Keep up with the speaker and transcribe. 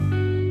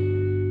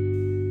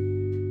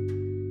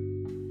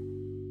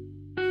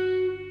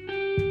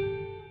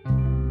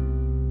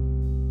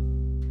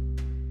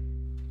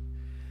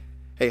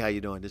Hey, how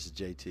you doing? This is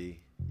JT.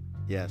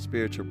 Yeah,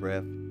 Spiritual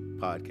Breath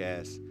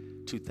Podcast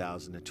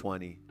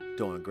 2020.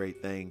 Doing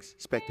great things,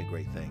 expecting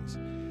great things.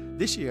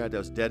 This year, I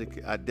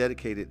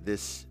dedicated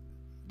this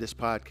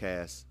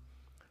podcast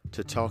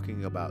to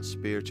talking about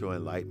spiritual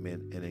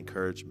enlightenment and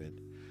encouragement.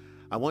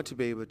 I want to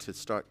be able to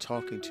start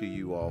talking to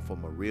you all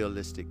from a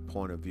realistic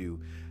point of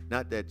view,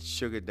 not that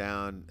sugar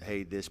down,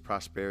 hey, this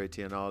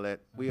prosperity and all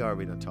that. We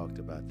already done talked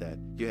about that.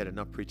 You had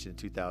enough preaching in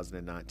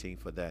 2019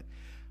 for that.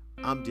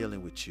 I'm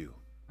dealing with you.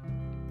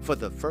 For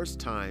the first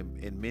time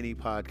in many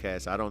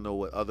podcasts, I don't know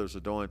what others are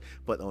doing,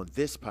 but on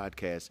this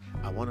podcast,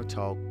 I want to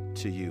talk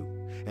to you.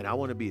 And I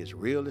want to be as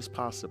real as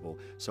possible.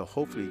 So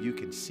hopefully you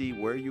can see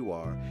where you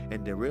are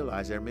and then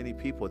realize there are many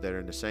people that are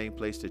in the same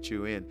place that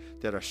you're in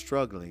that are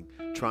struggling,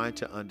 trying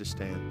to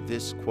understand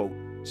this, quote,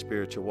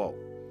 spiritual walk.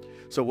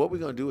 So what we're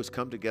going to do is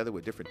come together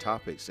with different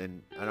topics.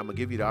 And I'm going to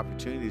give you the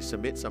opportunity to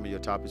submit some of your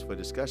topics for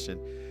discussion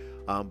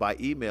by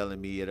emailing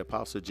me at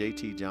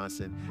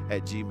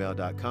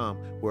apostleJTjohnson@gmail.com,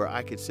 where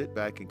I could sit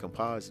back and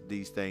compile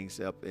these things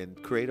up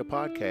and create a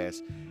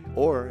podcast,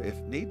 or if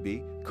need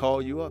be,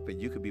 call you up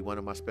and you could be one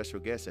of my special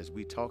guests as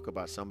we talk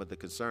about some of the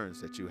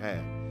concerns that you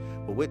have.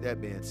 But with that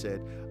being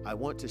said, I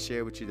want to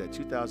share with you that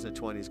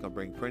 2020 is going to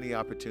bring plenty of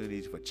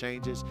opportunities for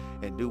changes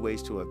and new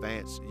ways to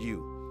advance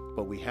you.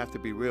 But we have to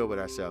be real with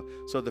ourselves.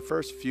 So the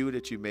first few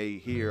that you may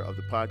hear of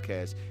the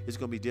podcast is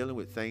going to be dealing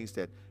with things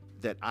that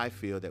I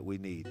feel that we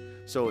need.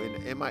 So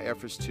in my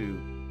efforts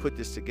to put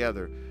this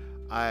together,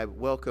 I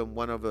welcome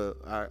one of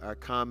our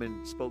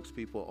common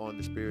spokespeople on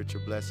the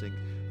Spiritual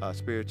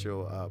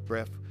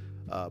Breath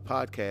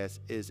podcast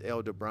is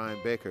Elder Brian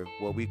Baker,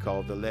 what we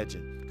call the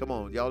legend. Come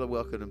on, y'all are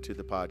welcome to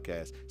the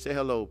podcast. Say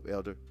hello,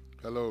 Elder.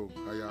 Hello,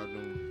 how y'all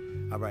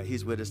doing? All right,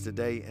 he's with us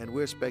today, and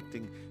we're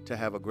expecting to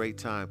have a great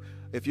time.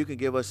 If you can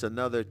give us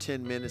another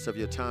 10 minutes of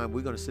your time,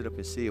 we're going to sit up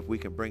and see if we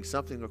can bring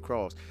something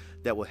across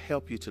that will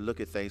help you to look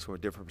at things from a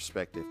different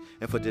perspective.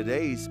 And for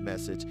today's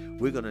message,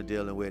 we're going to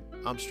deal with,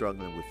 I'm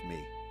struggling with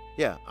me.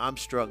 Yeah, I'm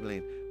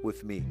struggling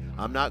with me.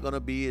 I'm not going to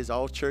be as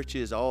all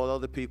churchy as all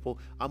other people.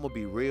 I'm going to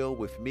be real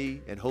with me,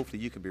 and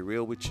hopefully you can be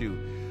real with you.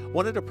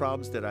 One of the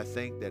problems that I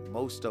think that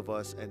most of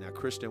us in our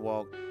Christian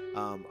walk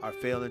are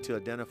failing to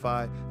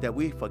identify, that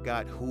we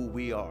forgot who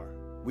we are.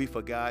 We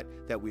forgot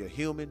that we are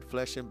human,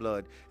 flesh and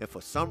blood. And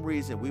for some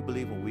reason, we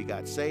believe when we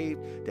got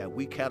saved that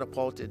we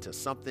catapult into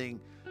something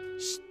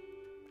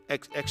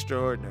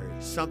extraordinary,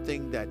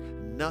 something that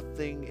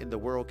nothing in the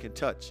world can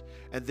touch.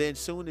 And then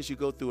soon as you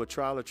go through a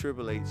trial or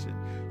tribulation,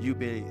 you've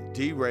been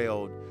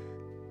derailed,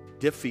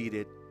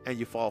 defeated, and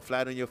you fall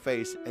flat on your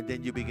face, and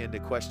then you begin to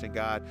question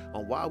God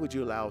on why would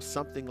you allow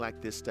something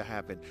like this to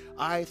happen?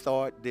 I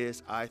thought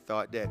this, I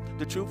thought that.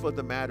 The truth of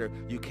the matter,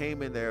 you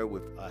came in there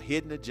with a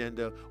hidden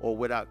agenda or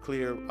without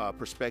clear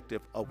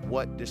perspective of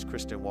what this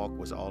Christian walk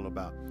was all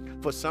about.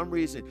 For some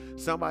reason,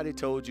 somebody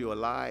told you a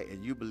lie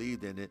and you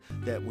believed in it,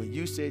 that when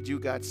you said you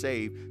got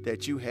saved,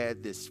 that you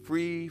had this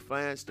free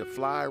chance to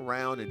fly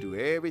around and do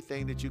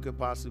everything that you could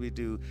possibly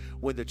do,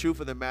 when the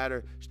truth of the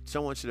matter,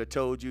 someone should have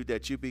told you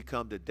that you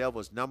become the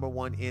devil's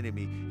 #1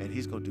 enemy, and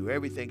he's going to do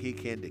everything he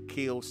can to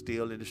kill,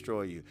 steal, and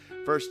destroy you.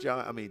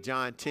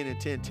 John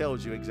 10:10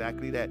 tells you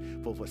exactly that.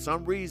 For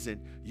some reason,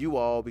 you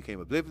all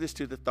became oblivious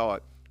to the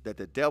thought that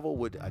the devil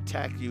would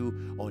attack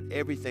you on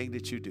everything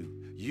that you do.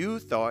 You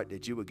thought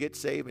that you would get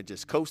saved and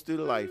just coast through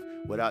life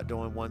without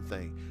doing one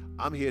thing.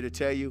 I'm here to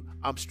tell you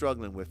I'm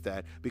struggling with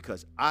that,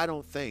 because I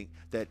don't think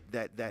that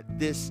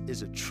this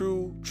is a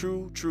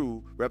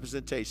true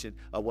representation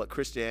of what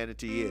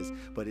Christianity is.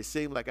 But it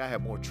seems like I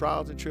have more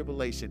trials and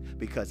tribulation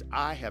because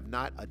I have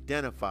not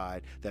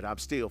identified that I'm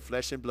still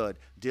flesh and blood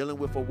dealing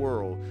with a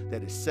world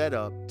that is set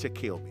up to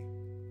kill me.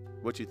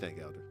 What you think,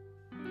 Elder?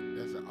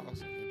 That's an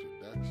awesome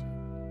introduction.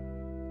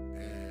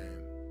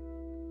 And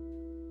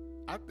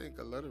I think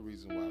a lot of the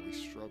reason why we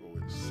struggle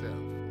with self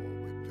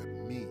or with the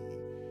me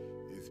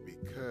is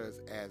because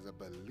as a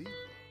believer,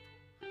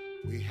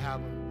 we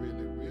haven't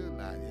really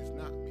realized it's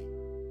not me.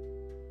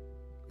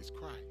 It's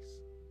Christ.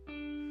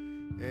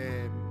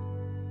 And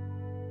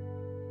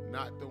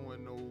not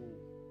throwing no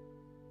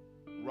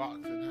rocks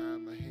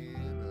behind my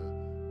hand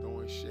or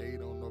throwing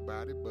shade on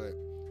nobody, but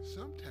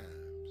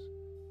sometimes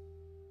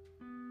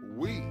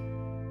we,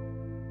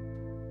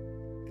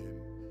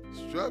 in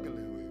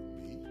struggling with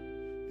me,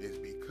 is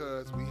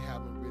because we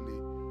haven't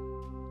really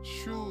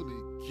truly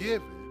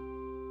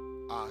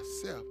given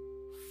ourselves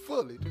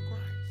fully to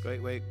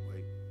Christ. Wait.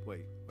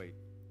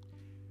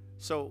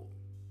 So,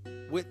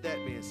 with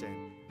that being said,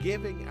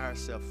 giving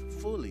ourselves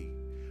fully,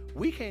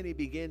 we can't even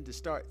begin to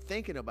start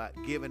thinking about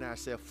giving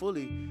ourselves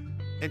fully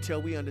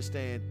until we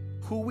understand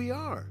who we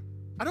are.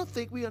 I don't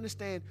think we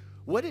understand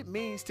what it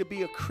means to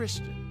be a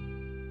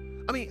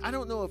Christian. I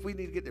don't know if we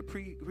need to get the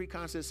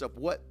pre-concepts of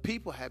what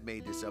people have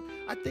made this up.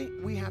 I think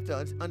we have to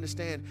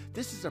understand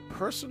this is a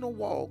personal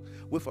walk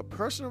with a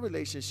personal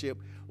relationship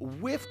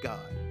with God.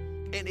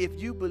 And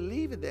if you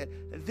believe in that,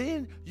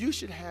 then you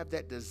should have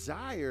that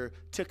desire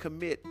to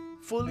commit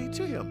fully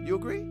to Him. You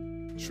agree?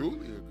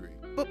 Truly agree.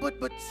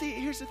 But see,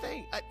 here's the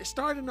thing.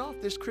 Starting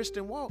off this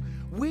Christian walk,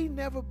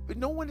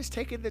 no one has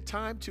taken the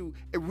time to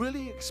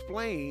really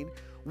explain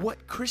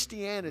what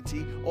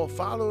Christianity or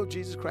follower of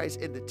Jesus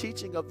Christ and the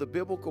teaching of the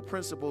biblical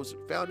principles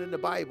found in the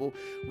Bible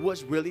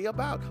was really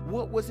about.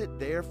 What was it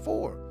there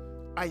for?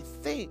 I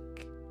think,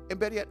 and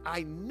better yet,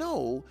 I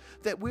know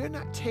that we're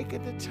not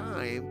taking the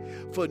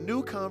time for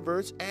new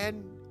converts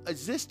and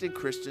existing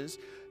Christians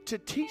to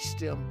teach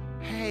them,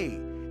 hey,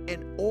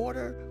 in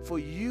order for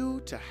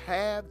you to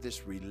have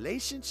this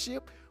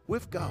relationship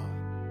with God,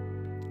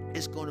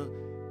 it's going to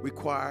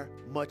require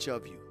much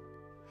of you.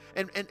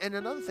 And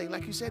another thing,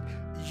 like you said,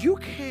 you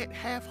can't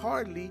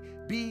half-heartedly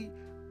be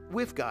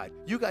with God.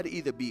 You got to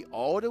either be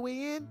all the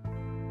way in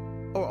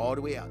or all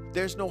the way out.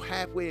 There's no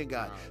halfway in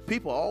God.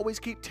 People always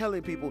keep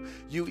telling people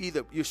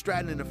you're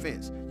straddling the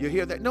fence. You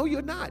hear that? No,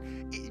 you're not.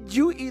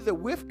 You either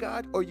with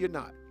God or you're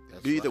not.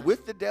 You're either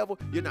with the devil,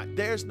 you're not.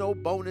 There's no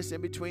bonus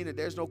in between, and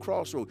there's no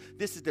crossroad.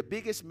 This is the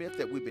biggest myth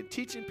that we've been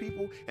teaching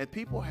people, and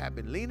people have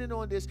been leaning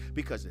on this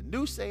because the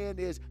new saying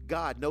is,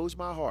 God knows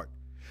my heart.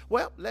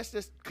 Well, let's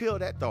just kill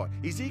that thought.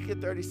 Ezekiel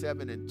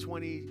 37 and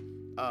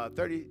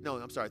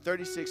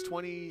 36,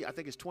 20, I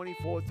think it's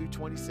 24 through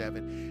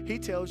 27. He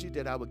tells you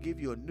that I will give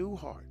you a new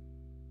heart.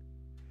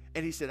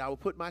 And he said, I will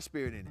put my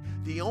spirit in it.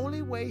 The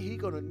only way he's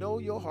going to know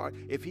your heart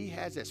if he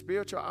has that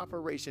spiritual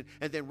operation.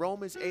 And then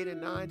Romans 8 and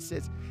 9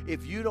 says,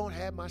 if you don't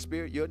have my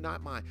spirit, you're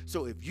not mine.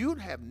 So if you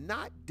have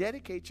not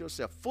dedicated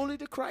yourself fully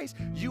to Christ,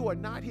 you are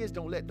not his.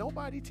 Don't let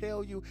nobody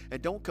tell you,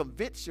 and don't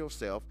convince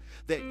yourself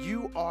that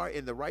you are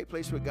in the right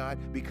place with God,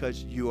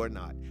 because you are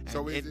not.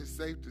 So is it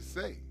safe to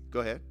say? Go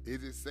ahead.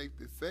 Is it safe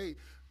to say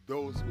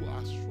those who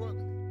are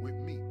struggling with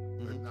me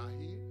are not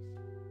his?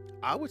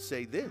 I would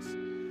say this,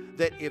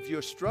 that if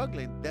you're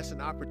struggling, that's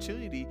an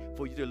opportunity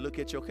for you to look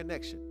at your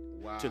connection,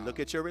 to look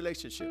at your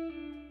relationship.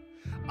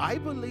 I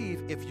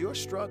believe if you're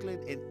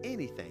struggling in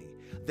anything,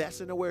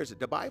 that's an awareness.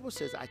 The Bible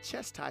says, I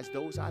chastise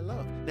those I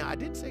love. Now, I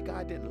didn't say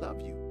God didn't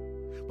love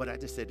you, but I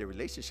just said the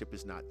relationship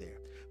is not there.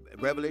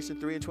 Revelation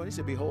 3 and 20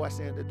 said, behold, I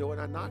stand at the door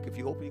and I knock. If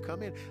you open, you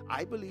come in.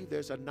 I believe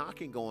there's a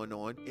knocking going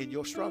on in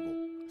your struggle.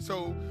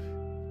 So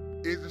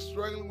is the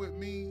struggling with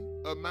me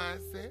a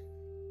mindset?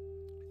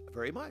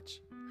 Very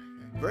much.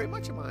 Very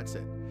much a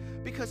mindset.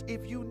 Because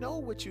if you know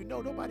what you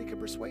know, nobody can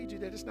persuade you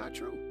that it's not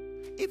true.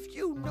 If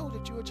you know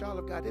that you're a child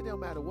of God, it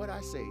don't matter what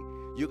I say,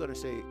 you're going to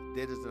say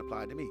that doesn't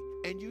apply to me.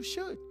 And you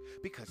should,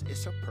 because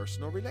it's a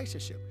personal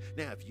relationship.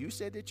 Now, if you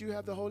said that you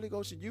have the Holy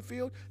Ghost and you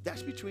feel,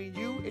 that's between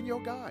you and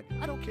your God.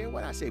 I don't care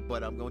what I say,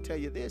 but I'm going to tell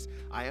you this.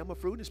 I am a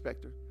fruit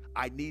inspector.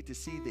 I need to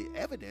see the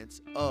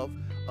evidence of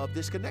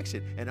this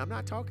connection. And I'm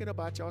not talking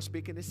about y'all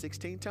speaking in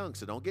 16 tongues,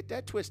 so don't get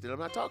that twisted. I'm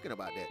not talking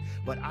about that.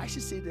 But I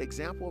should see the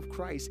example of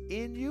Christ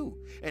in you.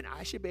 And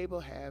I should be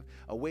able to have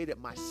a way that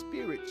my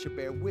spirit should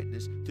bear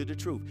witness to the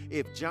truth.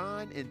 If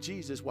John and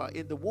Jesus, while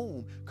in the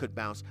womb, could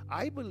bounce,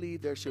 I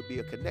believe there should be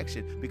a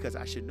connection, because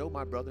I should know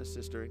my brother and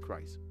sister in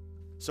Christ.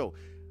 So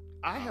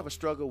I have a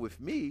struggle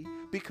with me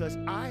because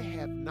I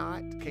have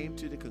not came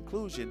to the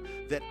conclusion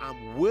that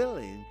I'm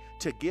willing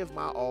to give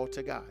my all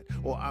to God.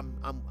 Or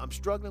I'm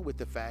struggling with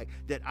the fact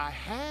that I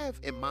have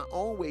in my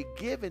own way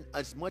given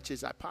as much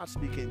as I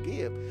possibly can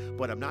give,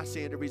 but I'm not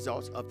seeing the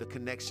results of the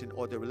connection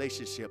or the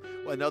relationship.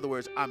 Or in other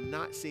words, I'm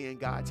not seeing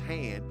God's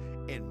hand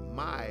in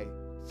my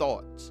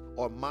thoughts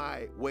or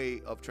my way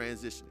of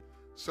transitioning.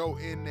 So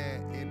in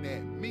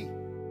that me,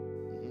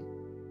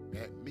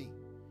 that me,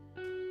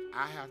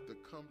 I have to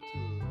come to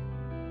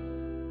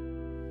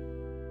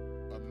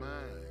a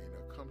mind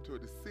or come to a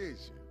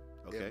decision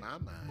in my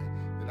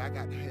mind that I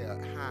got to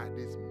hide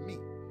this me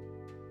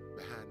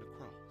behind the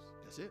cross.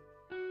 That's it.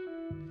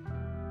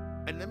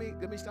 And let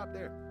me stop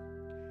there.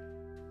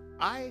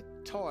 I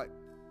taught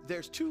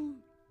there's two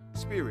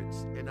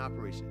spirits in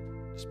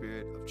operation, the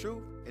spirit of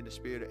truth and the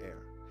spirit of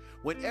error.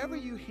 Whenever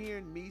you hear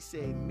me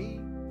say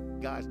me,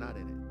 God's not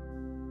in it.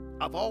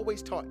 I've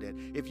always taught that.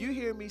 If you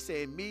hear me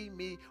saying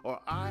me, or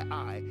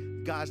I,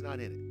 God's not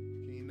in it.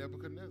 King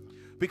Nebuchadnezzar.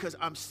 Because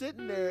I'm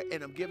sitting there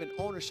and I'm giving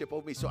ownership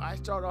over me. So I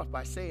start off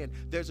by saying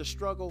there's a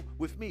struggle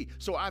with me.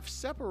 So I've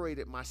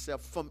separated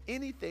myself from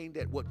anything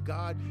that what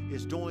God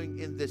is doing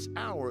in this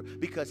hour,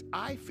 because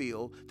I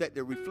feel that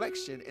the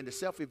reflection and the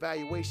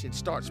self-evaluation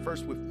starts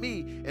first with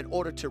me in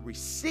order to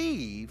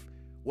receive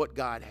what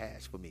God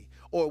has for me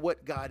or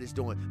what God is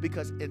doing.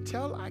 Because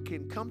until I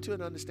can come to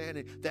an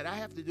understanding that I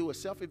have to do a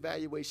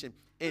self-evaluation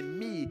in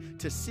me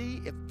to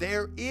see if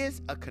there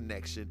is a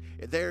connection,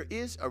 if there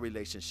is a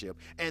relationship,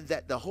 and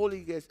that the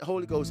Holy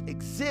Ghost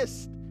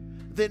exists,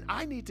 then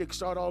I need to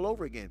start all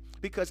over again,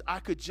 because I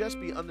could just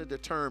be under the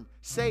term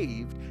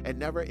saved and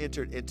never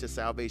entered into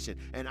salvation.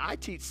 And I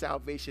teach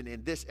salvation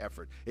in this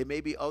effort. It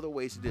may be other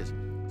ways to this.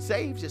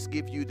 Saved just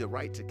give you the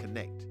right to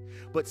connect.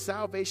 But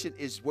salvation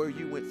is where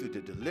you went through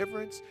the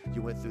deliverance,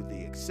 you went through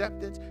the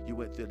acceptance, you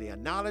went through the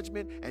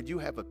acknowledgement, and you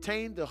have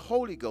obtained the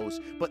Holy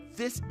Ghost. But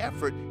this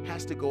effort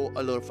has to go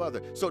a little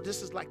further. So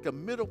this is like the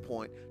middle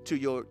point to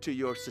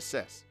your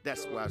success.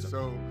 That's why.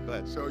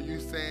 So you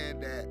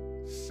saying that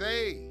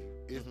saved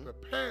is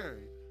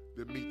preparing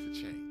the me to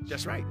change.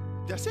 That's right.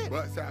 That's it.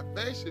 But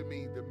salvation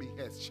means the me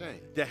has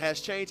changed. That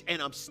has changed,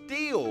 and I'm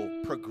still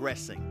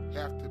progressing.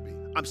 Have to be.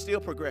 I'm still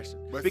progressing.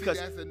 But because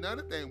see, that's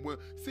another thing.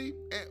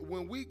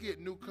 When we get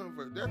new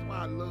converts, that's why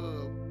I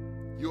love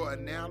your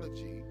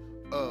analogy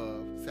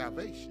of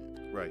salvation.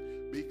 right.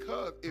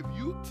 Because if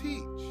you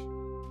teach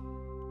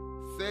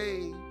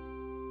save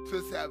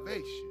to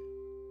salvation,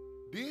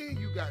 then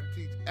you got to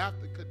teach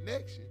after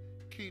connection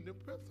kingdom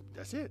principles.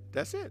 That's it.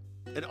 That's it.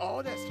 And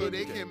all that's So they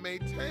hidden. can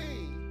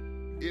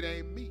maintain it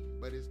ain't me,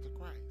 but it's the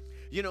Christ.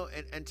 You know,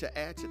 and to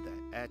add to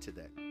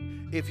that,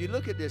 if you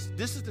look at this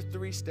is the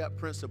 3-step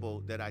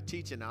principle that I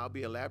teach, and I'll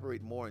be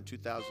elaborating more in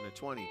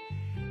 2020.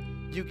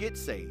 You get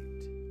saved,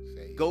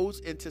 goes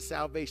into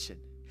salvation.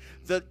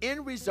 The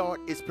end result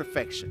is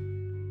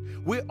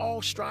perfection. We're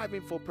all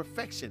striving for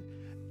perfection.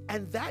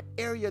 And that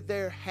area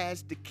there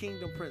has the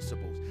kingdom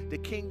principles, the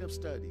kingdom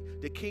study,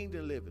 the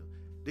kingdom living,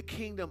 the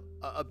kingdom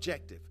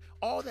objective.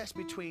 All that's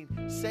between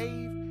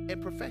save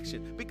and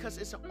perfection, because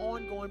it's an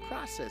ongoing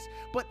process.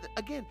 But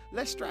again,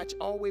 let's stretch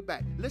all the way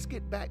back. Let's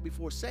get back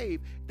before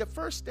save. The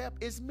first step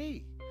is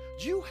me.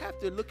 You have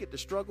to look at the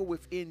struggle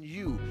within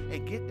you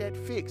and get that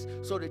fixed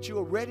so that you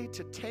are ready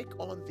to take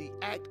on the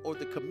act or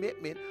the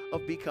commitment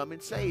of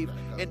becoming saved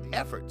and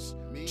efforts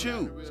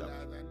to.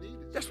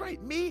 That's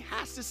right. Me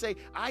has to say,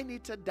 I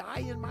need to die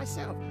in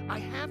myself. I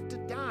have to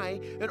die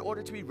in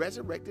order to be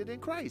resurrected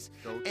in Christ.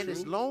 And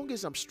as long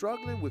as I'm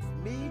struggling with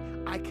me,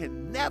 I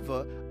can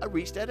never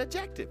reach that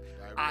objective.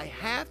 I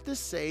have to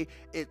say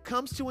it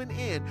comes to an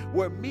end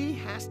where me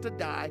has to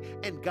die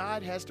and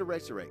God has to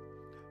resurrect.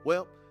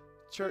 Well,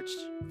 church,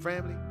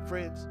 family,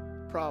 friends,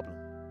 problem.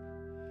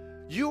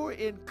 You're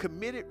in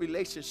committed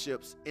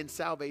relationships in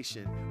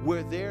salvation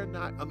where they're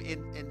not,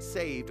 in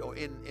saved or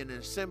in an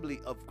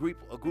assembly of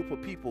a group of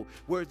people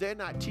where they're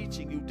not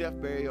teaching you death,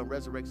 burial, and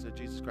resurrection of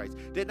Jesus Christ.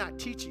 They're not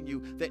teaching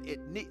you that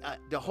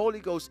the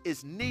Holy Ghost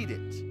is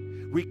needed,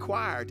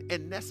 required,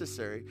 and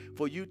necessary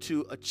for you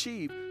to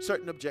achieve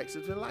certain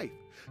objectives in life.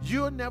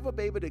 You'll never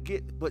be able to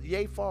get but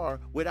yay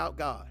far without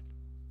God.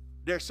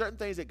 There are certain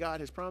things that God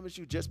has promised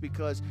you just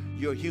because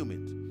you're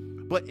human.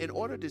 But in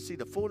order to see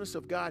the fullness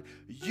of God,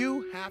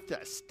 you have to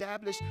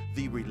establish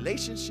the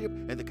relationship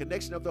and the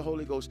connection of the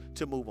Holy Ghost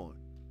to move on.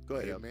 Go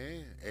ahead.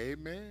 Amen.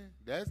 Amen.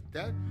 That's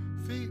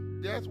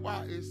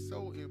why it's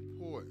so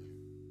important.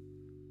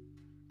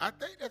 I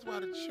think that's why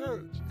the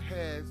church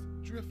has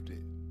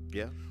drifted.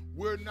 Yeah.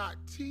 We're not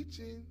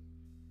teaching.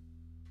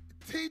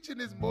 Teaching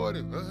is more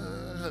than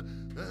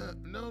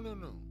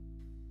no.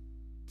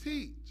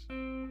 Teach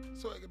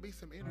so it can be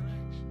some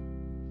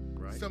interaction,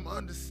 Right. some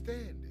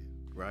understanding.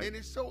 Right. And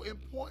it's so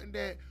important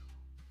that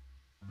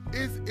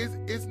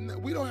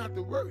we don't have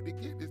to work to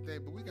get this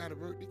thing, but we got to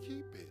work to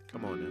keep it.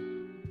 Come on now.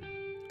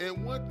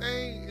 And one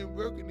thing in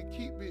working to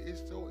keep it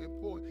is so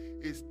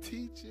important is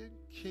teaching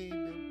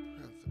kingdom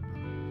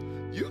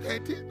principles. You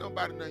can't teach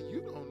nobody nothing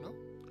you don't know.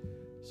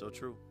 So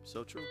true.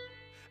 So true.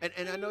 And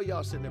I know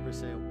y'all sitting there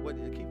saying, what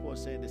keep on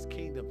saying this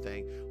kingdom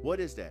thing. What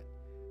is that?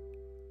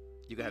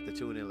 You're going to have to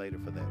tune in later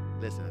for that.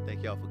 Listen, I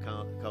thank y'all for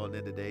calling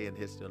in today and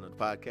History on the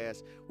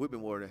podcast. We've been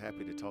more than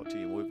happy to talk to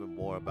you. We've been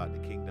more about the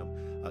kingdom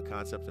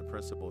concepts and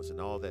principles and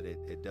all that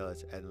it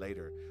does and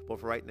later. But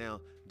for right now,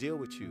 deal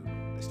with you.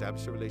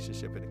 Establish a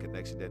relationship and a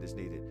connection that is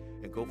needed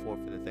and go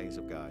forth in the things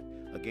of God.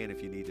 Again,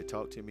 if you need to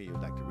talk to me,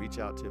 you'd like to reach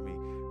out to me,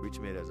 reach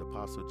me as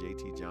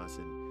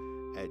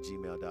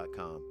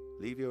apostlejtjohnson@gmail.com.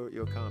 Leave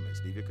your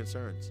comments, leave your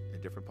concerns in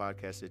different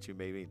podcasts that you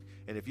may meet.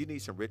 And if you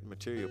need some written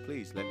material,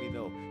 please let me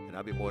know. And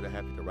I'll be more than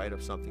happy to write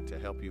up something to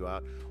help you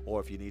out. Or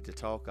if you need to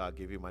talk, I'll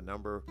give you my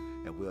number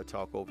and we'll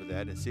talk over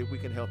that and see if we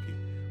can help you.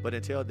 But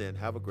until then,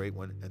 have a great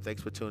one. And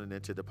thanks for tuning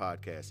into the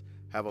podcast.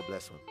 Have a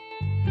blessed one.